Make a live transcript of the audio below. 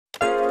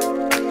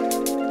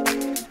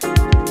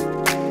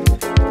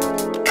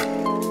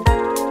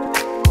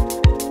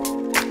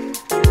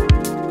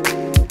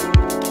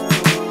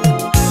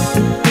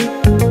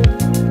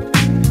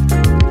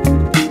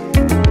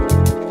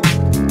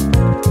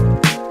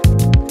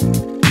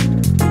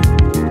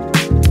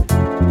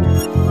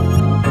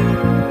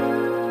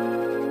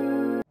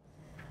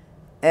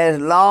as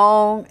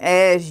long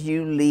as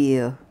you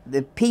live,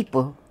 the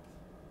people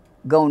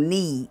gonna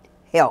need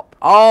help.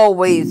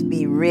 Always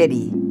be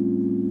ready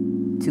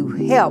to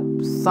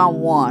help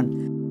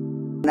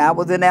someone. When I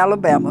was in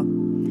Alabama,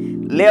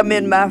 11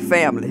 in my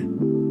family,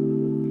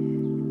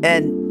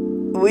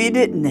 and we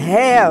didn't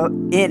have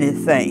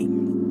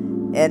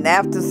anything. And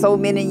after so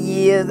many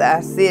years,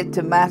 I said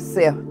to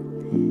myself,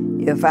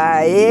 if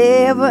I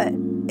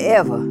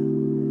ever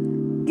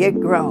get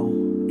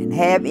grown and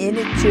have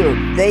any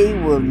children, they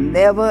will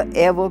never,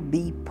 ever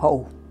be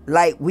poor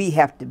like we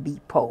have to be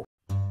poor.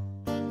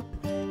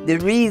 The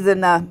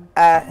reason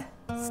I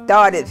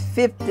started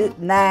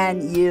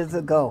 59 years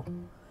ago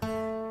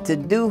to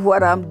do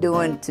what I'm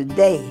doing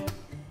today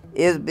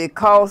is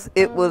because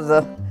it was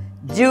a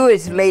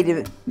Jewish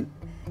lady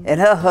and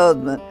her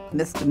husband,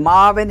 Mr.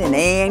 Marvin and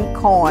Ann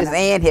Coyne. Miss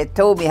Ann had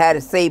told me how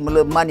to save my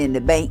little money in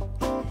the bank.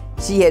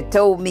 She had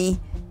told me,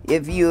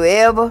 if you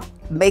ever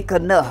make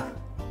enough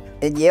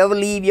and you ever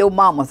leave your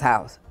mama's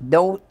house,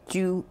 don't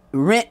you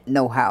rent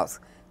no house,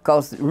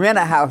 because rent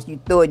a house, you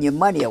throwing your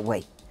money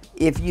away.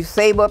 If you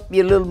save up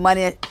your little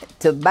money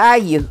to buy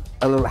you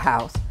a little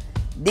house,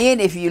 then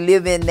if you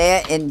live in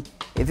there and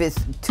if it's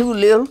too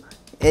little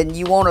and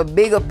you want a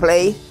bigger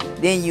place,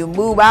 then you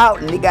move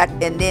out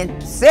and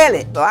then sell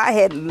it. So I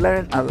had to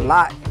learn a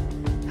lot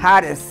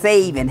how to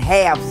save and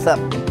have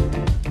something.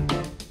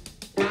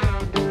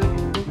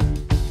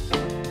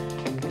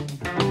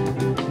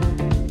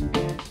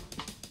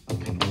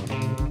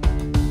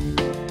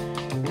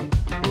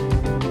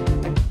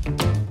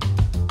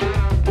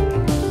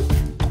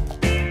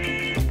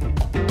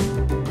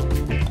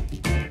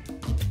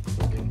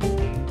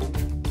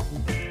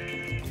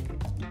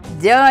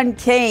 John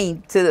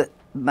came to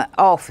my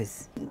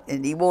office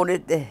and he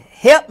wanted to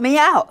help me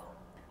out.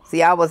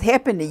 See, I was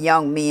helping the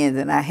young men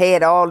and I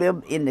had all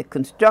them in the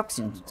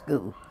construction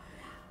school.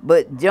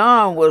 But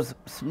John was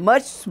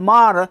much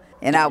smarter,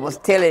 and I was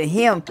telling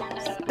him,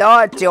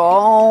 start your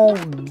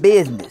own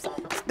business.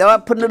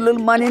 Start putting a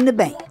little money in the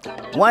bank.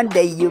 One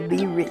day you'll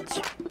be rich.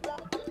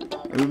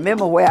 And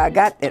remember where I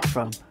got that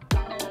from.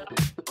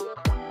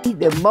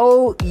 The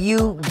more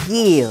you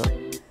give,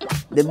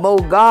 the more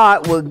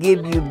God will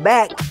give you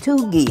back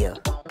to give.